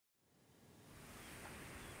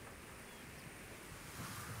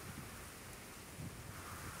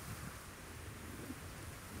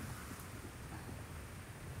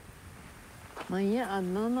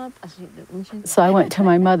So I went to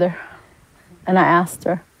my mother and I asked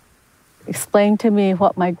her, explain to me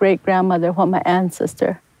what my great-grandmother, what my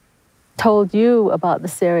ancestor told you about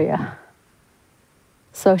this area.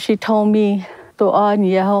 So she told me, that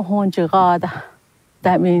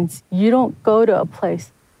means you don't go to a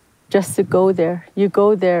place just to go there. You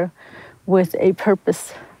go there with a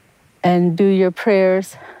purpose and do your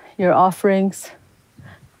prayers, your offerings.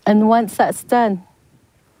 And once that's done,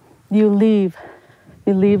 you leave.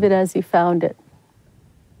 You leave it as you found it.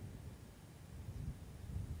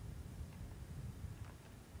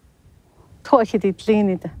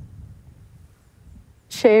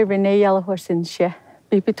 She Renee Yellow Horse in She,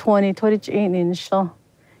 BP 20, 28 in Shaw,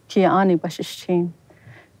 Kiani Bashishin.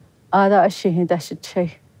 Ada Ashin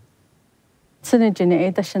Dashe.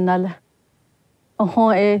 Sinijin Dashanala.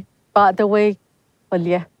 Oh, by the way, well,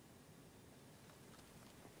 yeah.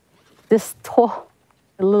 This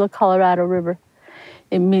the little Colorado River,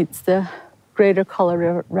 it meets the greater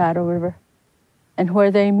Colorado River. And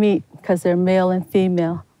where they meet, because they're male and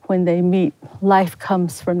female, when they meet, life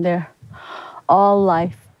comes from there. All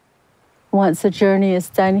life. Once the journey is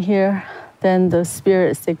done here, then the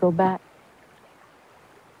spirits, they go back.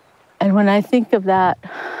 And when I think of that,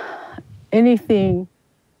 anything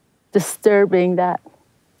disturbing that,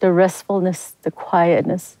 the restfulness, the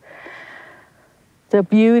quietness, the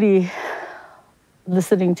beauty,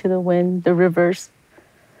 listening to the wind, the rivers,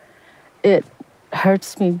 it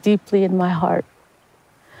hurts me deeply in my heart.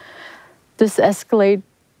 This Escalade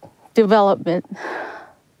development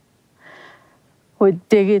would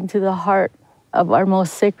dig into the heart of our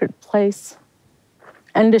most sacred place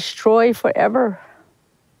and destroy forever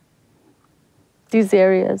these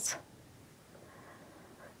areas.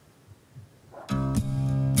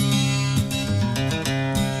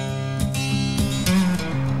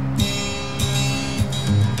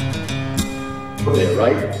 There,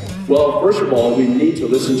 right? Well, first of all, we need to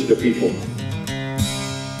listen to the people.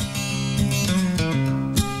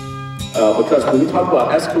 Because when we talk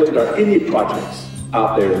about Escalade or any projects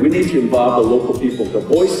out there, we need to involve the local people. The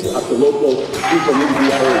voice of the local people need to be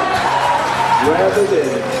heard. Rather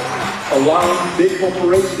than allowing big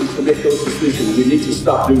corporations to make those decisions, we need to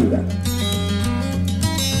stop doing that.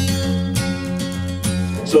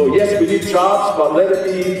 So yes, we need jobs, but let it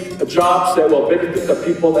be jobs that will benefit the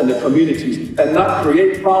people and the communities and not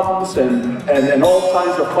create problems and all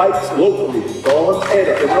kinds of fights locally.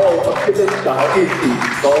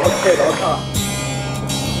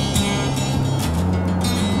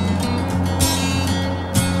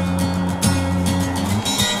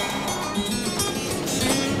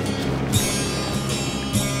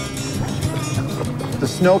 The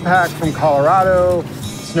snowpack from Colorado,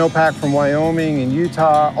 snowpack from Wyoming and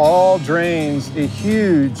Utah all drains a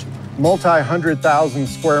huge multi-100,000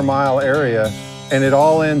 square mile area, and it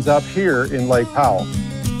all ends up here in Lake Powell.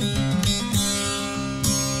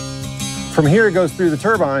 From here it goes through the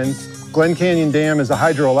turbines. Glen Canyon Dam is a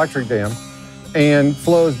hydroelectric dam and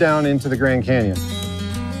flows down into the Grand Canyon.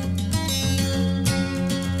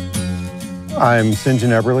 I'm St.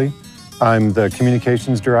 John Eberly. I'm the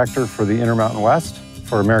communications director for the Intermountain West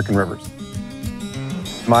for American Rivers.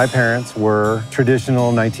 My parents were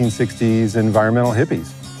traditional 1960s environmental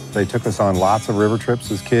hippies. They took us on lots of river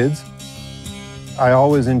trips as kids. I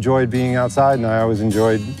always enjoyed being outside, and I always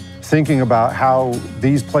enjoyed thinking about how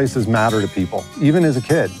these places matter to people. Even as a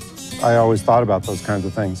kid, I always thought about those kinds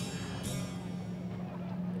of things.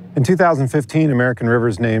 In 2015, American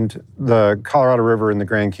Rivers named the Colorado River in the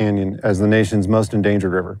Grand Canyon as the nation's most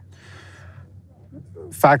endangered river.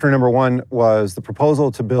 Factor number one was the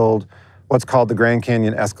proposal to build what's called the Grand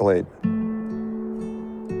Canyon Escalade.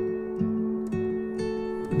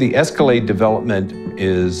 The Escalade development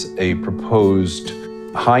is a proposed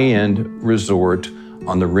high-end resort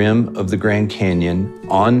on the rim of the Grand Canyon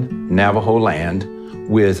on Navajo land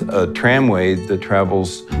with a tramway that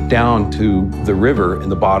travels down to the river in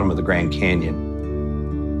the bottom of the Grand Canyon.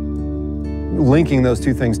 Linking those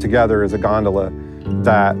two things together is a gondola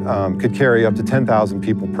that could carry up to 10,000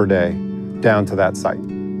 people per day down to that site.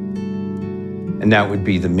 And that would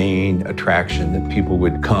be the main attraction that people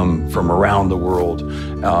would come from around the world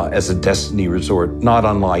as a destiny resort, not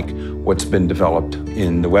unlike what's been developed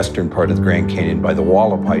in the western part of the Grand Canyon by the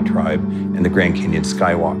Hualapai tribe and the Grand Canyon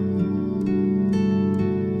Skywalk.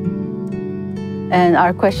 And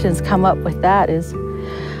our questions come up with that is,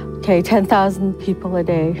 okay, 10,000 people a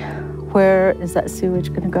day, where is that sewage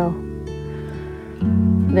going to go?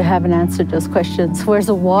 They haven't answered those questions. Where's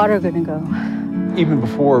the water going to go? Even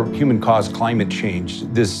before human-caused climate change,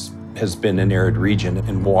 this has been an arid region,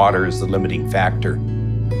 and water is the limiting factor.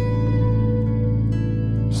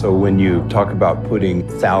 So when you talk about putting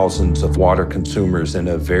thousands of water consumers in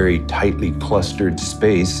a very tightly clustered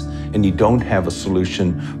space, and you don't have a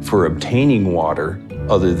solution for obtaining water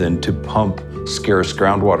other than to pump scarce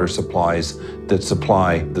groundwater supplies that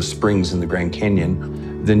supply the springs in the Grand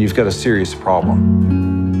Canyon, then you've got a serious problem.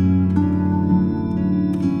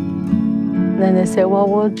 Then they say, well,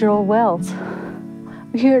 we'll drill wells.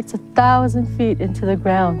 Here it's 1,000 feet into the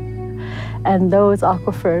ground, and those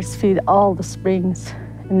aquifers feed all the springs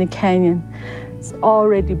in the canyon. It's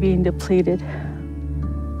already being depleted.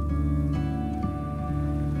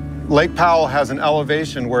 Lake Powell has an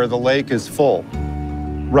elevation where the lake is full.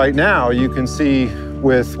 Right now, you can see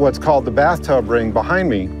with what's called the bathtub ring behind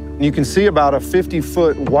me, you can see about a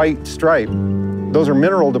 50-foot white stripe. Those are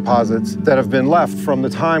mineral deposits that have been left from the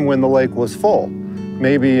time when the lake was full,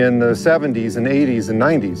 maybe in the 70s and 80s and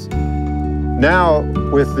 90s. Now,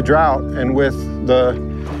 with the drought and with the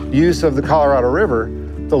use of the Colorado River,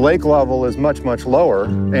 the lake level is much, much lower,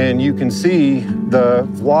 and you can see the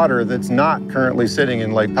water that's not currently sitting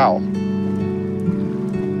in Lake Powell.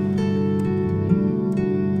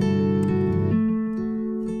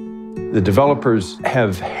 The developers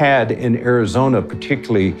have had in Arizona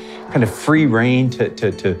particularly kind of free rein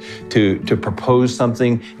to propose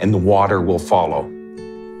something, and the water will follow.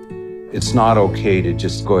 It's not okay to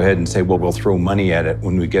just go ahead and say, well, we'll throw money at it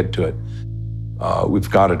when we get to it. We've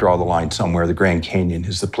got to draw the line somewhere. The Grand Canyon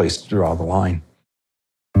is the place to draw the line.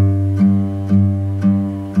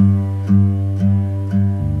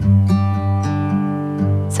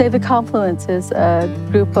 Save the Confluence is a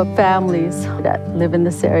group of families that live in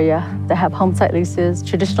this area, that have home site leases,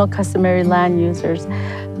 traditional customary land users.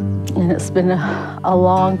 And it's been a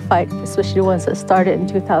long fight, especially the ones that started in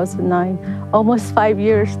 2009, almost 5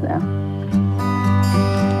 years now.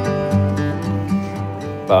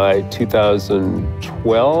 By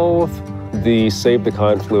 2012, the Save the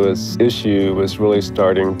Confluence issue was really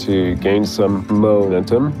starting to gain some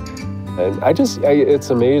momentum. And it's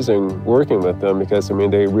amazing working with them because, I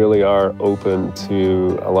mean, they really are open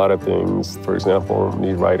to a lot of things. For example,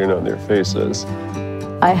 me writing on their faces.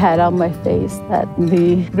 I had on my face that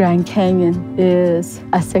the Grand Canyon is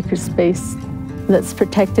a sacred space that's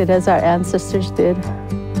protected as our ancestors did.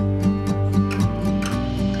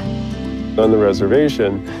 On the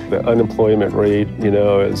reservation, the unemployment rate,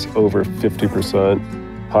 is over 50%.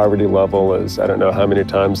 Poverty level is, I don't know how many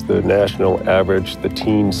times the national average. The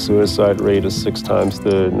teen suicide rate is 6 times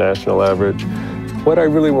the national average. What I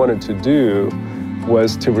really wanted to do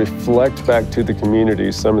was to reflect back to the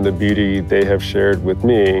community some of the beauty they have shared with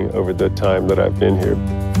me over the time that I've been here.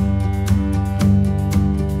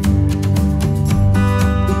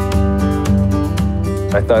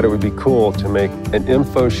 I thought it would be cool to make an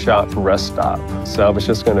info shop rest stop. So I was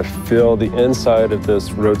just going to fill the inside of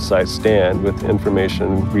this roadside stand with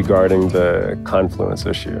information regarding the confluence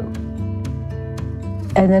issue.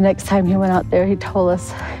 And the next time he went out there, he told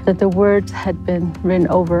us that the words had been written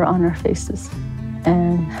over on our faces.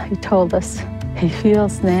 And he told us he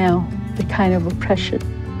feels now the kind of oppression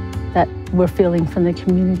that we're feeling from the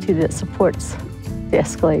community that supports the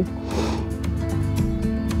Escalade.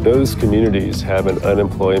 Those communities have an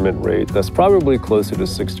unemployment rate that's probably closer to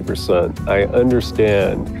 60%. I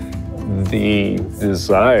understand the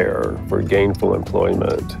desire for gainful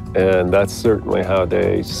employment, and that's certainly how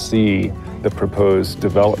they see the proposed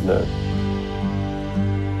development.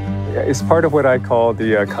 It's part of what I call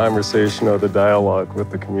the conversation or the dialogue with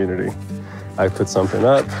the community. I put something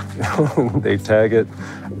up, they tag it,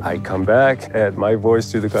 I come back, add my voice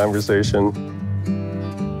to the conversation.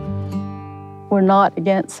 We're not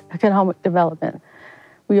against economic development.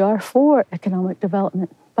 We are for economic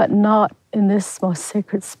development, but not in this most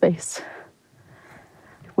sacred space.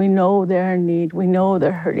 We know they're in need, we know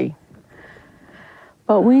they're hurting,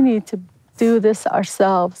 but we need to do this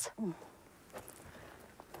ourselves.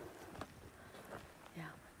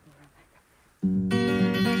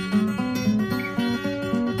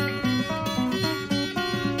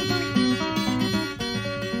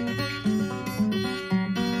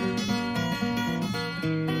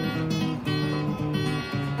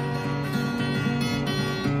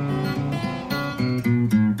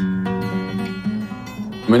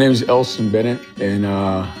 My name is Elson Bennett, and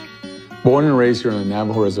born and raised here on the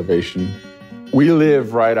Navajo Reservation. We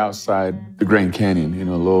live right outside the Grand Canyon in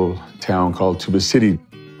a little town called Tuba City.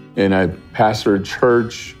 And I pastor a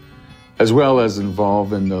church as well as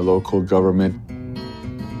involved in the local government.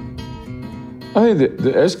 I think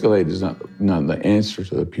the Escalade is not the answer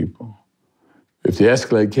to the people. If the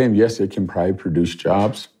Escalade came, yes, it can probably produce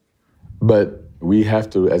jobs, but we have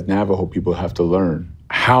to, as Navajo people, have to learn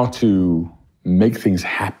how to make things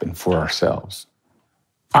happen for ourselves.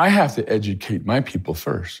 I have to educate my people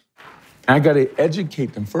first. I got to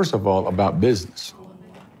educate them, first of all, about business.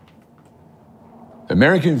 The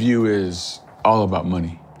American view is all about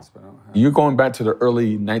money. You're going back to the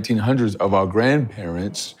early 1900s of our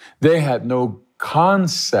grandparents. They had no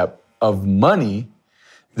concept of money.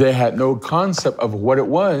 They had no concept of what it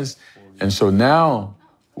was. And so now,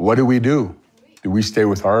 what do? Do we stay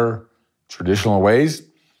with our traditional ways,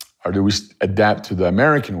 or do we adapt to the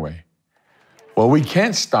American way? Well, we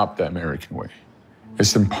can't stop the American way.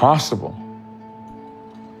 It's impossible.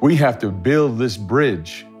 We have to build this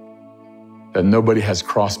bridge that nobody has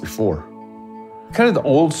crossed before. Kind of the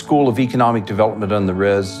old school of economic development on the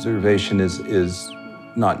reservation is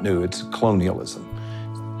not new, it's colonialism.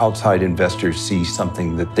 Outside investors see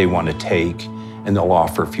something that they want to take, and they'll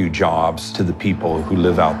offer a few jobs to the people who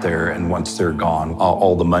live out there, and once they're gone,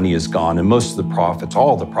 all the money is gone, and most of the profits,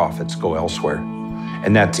 all the profits go elsewhere.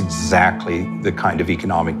 And that's exactly the kind of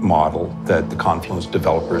economic model that the Confluence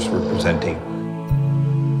developers were presenting.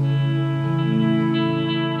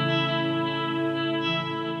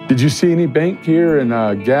 Did you see any bank here in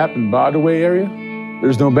Gap and Broadway area?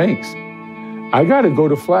 There's no banks. I got to go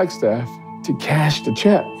to Flagstaff to cash the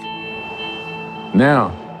check.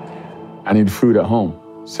 Now, I need food at home.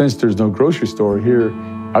 Since there's no grocery store here,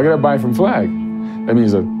 I got to buy from Flag. That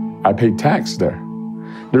means that I pay tax there.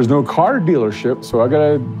 There's no car dealership, so I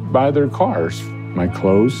got to buy their cars, my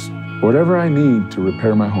clothes, whatever I need to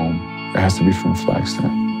repair my home. It has to be from Flagstaff.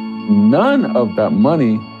 None of that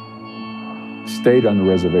money stayed on the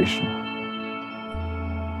reservation.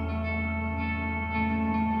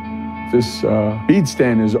 This bead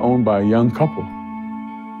stand is owned by a young couple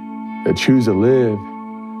that choose to live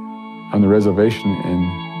on the reservation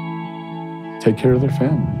and take care of their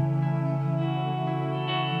family.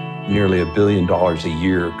 Nearly $1 billion a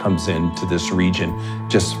year comes into this region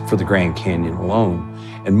just for the Grand Canyon alone.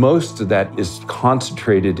 And most of that is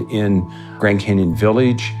concentrated in Grand Canyon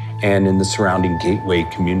Village and in the surrounding gateway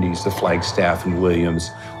communities, the Flagstaff and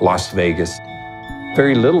Williams, Las Vegas.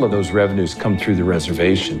 Very little of those revenues come through the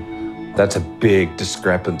reservation. That's a big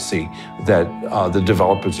discrepancy that the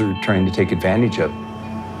developers are trying to take advantage of.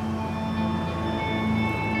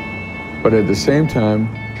 But at the same time,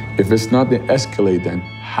 if it's not the Escalade, then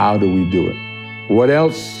how do we do it? What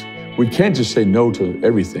else? We can't just say no to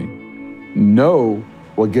everything. No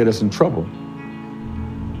will get us in trouble.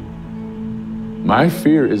 My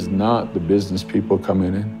fear is not the business people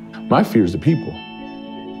coming in. My fear is the people.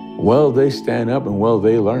 Will they stand up and will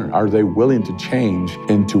they learn? Are they willing to change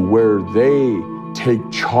into where they take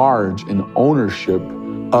charge and ownership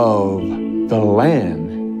of the land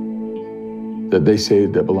that they say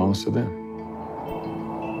that belongs to them?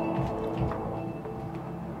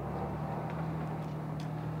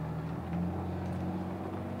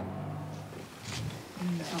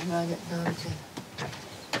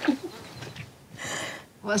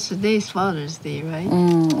 What's today's Father's Day, right?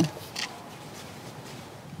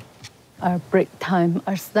 Our break time,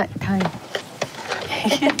 our snack time.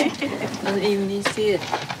 Doesn't even see it.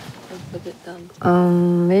 I'll put it down.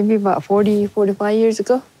 Maybe about 40, 45 years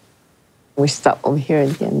ago. We stopped over here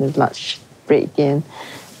again, the lunch break again,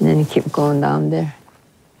 and then we keep going down there.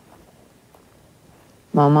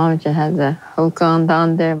 My mom just had the hokan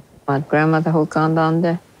down there, my grandmother hokan down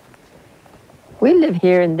there. We live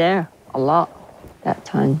here and there a lot that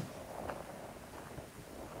time.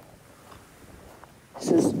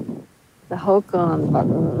 This is the hokan, but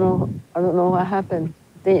I don't know what happened.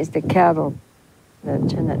 I think it's the cattle that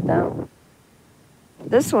turn it down.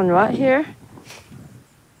 This one right here,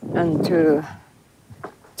 and to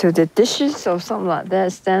the dishes or something like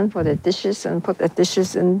that, stand for the dishes and put the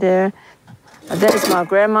dishes in there. And that is my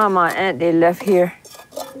grandma, my aunt, they left here.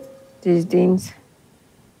 These things.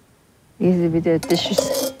 These will be the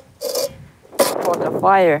dishes for the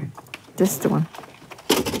fire. This one.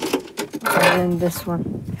 And then this one.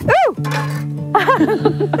 Ooh!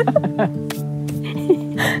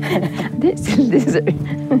 This is lizard.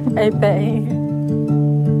 Hey, babe.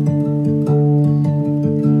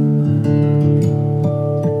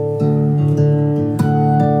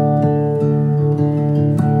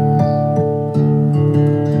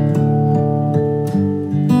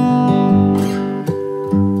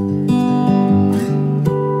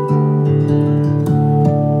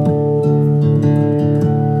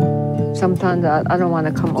 Sometimes I don't want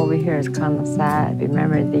to come over here. It's kind of sad.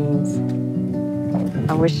 Remember things.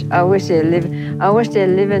 I wish they're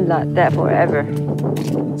living like that forever.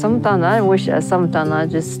 Sometimes I wish I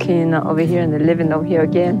just came over here and they're living over here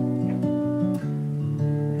again.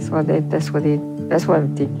 That's what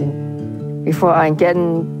I'm thinking. Before I'm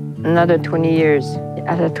getting another 20 years.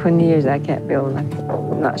 After 20 years, I can't build nothing.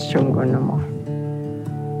 I'm not stronger no more.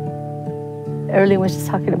 Earlier was just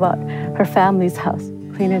talking about her family's house.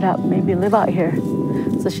 Clean it up, maybe live out here.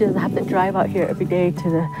 So she doesn't have to drive out here every day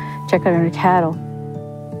to check on her cattle.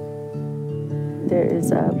 There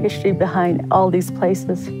is a history behind all these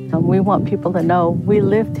places. We want people to know we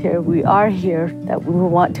lived here, we are here, that we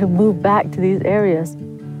want to move back to these areas.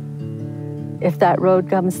 If that road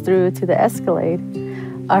comes through to the Escalade,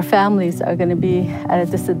 our families are going to be at a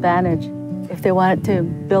disadvantage. If they wanted to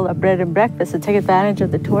build a bread and breakfast and take advantage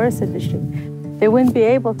of the tourist industry, they wouldn't be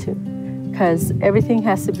able to, because everything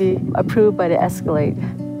has to be approved by the Escalade.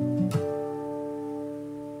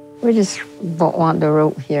 We just don't want the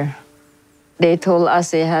road here. They told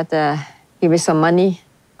us they had to give us some money.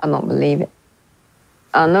 I don't believe it.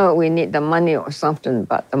 I know we need the money or something,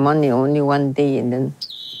 but the money only one day and then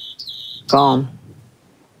gone.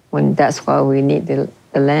 When that's why we need the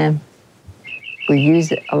land. We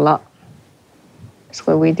use it a lot. That's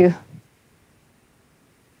what we do.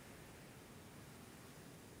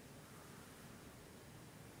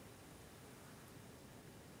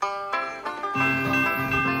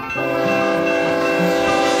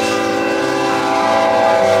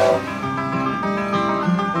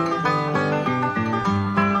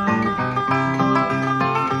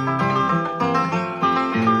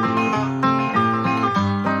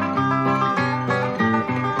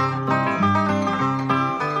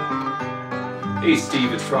 Hey,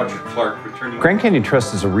 Steve, it's Roger Clark returning. Grand Canyon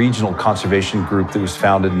Trust is a regional conservation group that was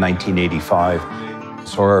founded in 1985.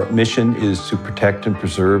 So our mission is to protect and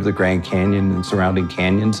preserve the Grand Canyon and surrounding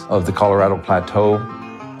canyons of the Colorado Plateau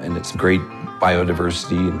and its great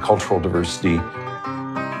biodiversity and cultural diversity.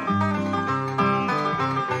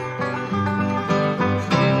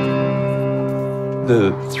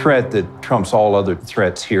 The threat that trumps all other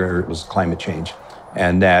threats here was climate change,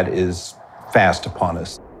 and that is fast upon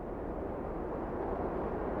us.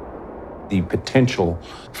 The potential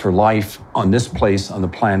for life on this place on the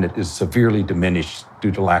planet is severely diminished due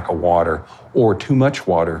to lack of water or too much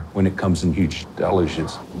water when it comes in huge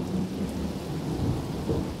deluges.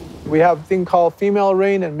 We have a thing called female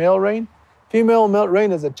rain and male rain. Female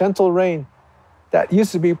rain is a gentle rain that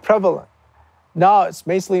used to be prevalent. Now it's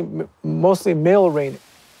mostly male rain.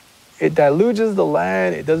 It dilutes the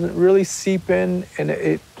land, it doesn't really seep in, and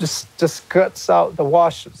it just cuts out the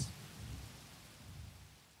washes.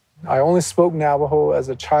 I only spoke Navajo as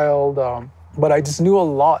a child, but I just knew a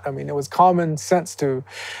lot. I mean, it was common sense to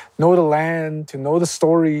know the land, to know the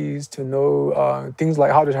stories, to know things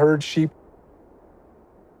like how to herd sheep.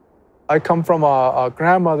 I come from a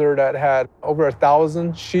grandmother that had over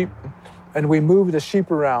 1,000 sheep, and we moved the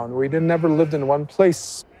sheep around. We never lived in one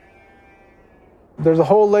place. There's a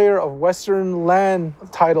whole layer of Western land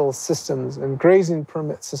title systems and grazing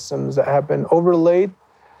permit systems that have been overlaid.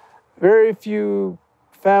 Very few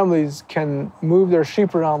families can move their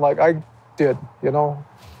sheep around like I did, you know?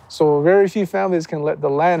 So very few families can let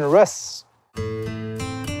the land rest.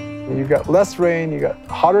 You got less rain, you got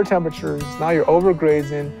hotter temperatures, now you're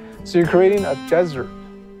overgrazing, so you're creating a desert.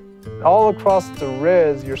 All across the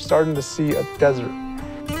res, you're starting to see a desert.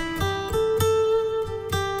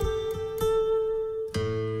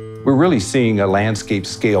 We're really seeing a landscape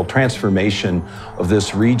scale transformation of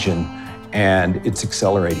this region, and it's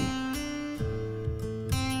accelerating.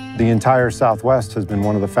 The entire Southwest has been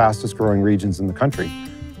one of the fastest growing regions in the country.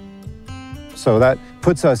 So that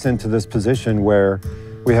puts us into this position where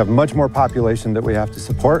we have much more population that we have to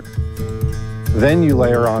support. Then you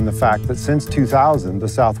layer on the fact that since 2000, the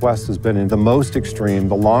Southwest has been in the most extreme,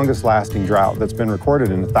 the longest lasting drought that's been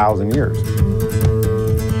recorded in 1,000 years.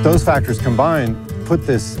 Those factors combined put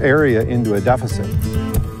this area into a deficit.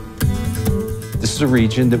 This is a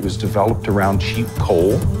region that was developed around cheap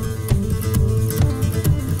coal.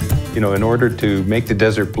 You know, in order to make the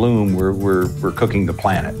desert bloom, we're cooking the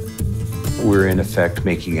planet. We're in effect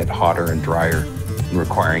making it hotter and drier and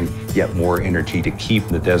requiring yet more energy to keep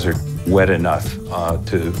the desert wet enough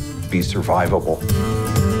to be survivable.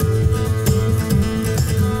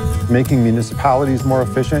 Making municipalities more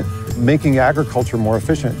efficient, making agriculture more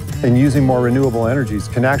efficient, and using more renewable energies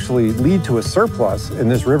can actually lead to a surplus in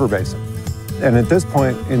this river basin. And at this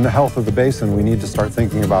point in the health of the basin, we need to start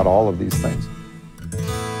thinking about all of these things.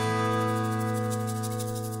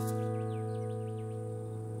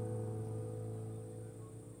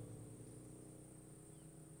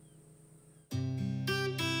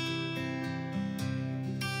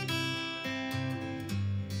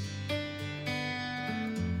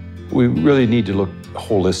 We really need to look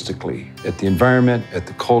holistically at the environment, at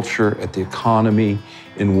the culture, at the economy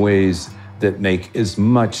in ways that make as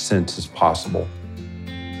much sense as possible.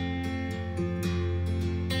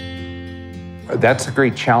 That's a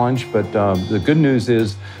great challenge, but the good news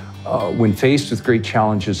is when faced with great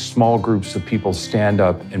challenges, small groups of people stand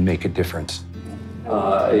up and make a difference.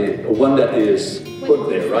 One that is put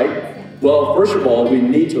there, right? Well, first of all, we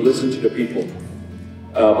need to listen to the people.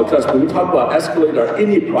 Because when we talk about Escalade or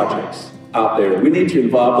any projects out there, we need to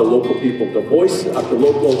involve the local people, the voice of the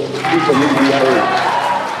local people in the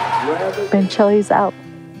area. Ben Shelley's out.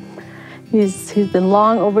 He's been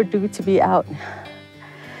long overdue to be out.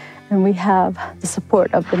 And we have the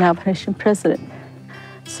support of the Navajo Nation president.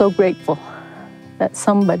 So grateful that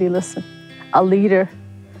somebody listened. A leader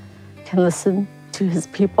can listen to his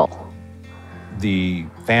people. The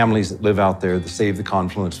families that live out there, the Save the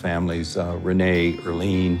Confluence families, Renee,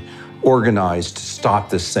 Erlene, organized to stop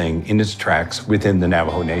this thing in its tracks within the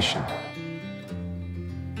Navajo Nation.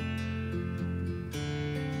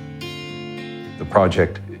 The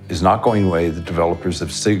project is not going away. The developers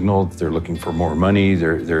have signaled they're looking for more money.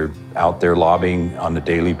 They're out there lobbying on a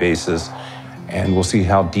daily basis. And we'll see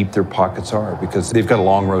how deep their pockets are because they've got a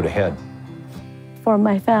long road ahead. For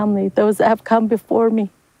my family, those that have come before me,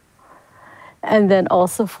 and then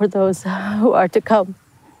also for those who are to come,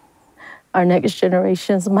 our next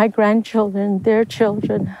generations, my grandchildren, their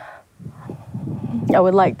children. I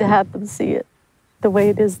would like to have them see it the way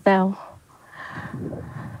it is now,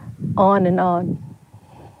 on and on,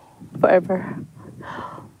 forever.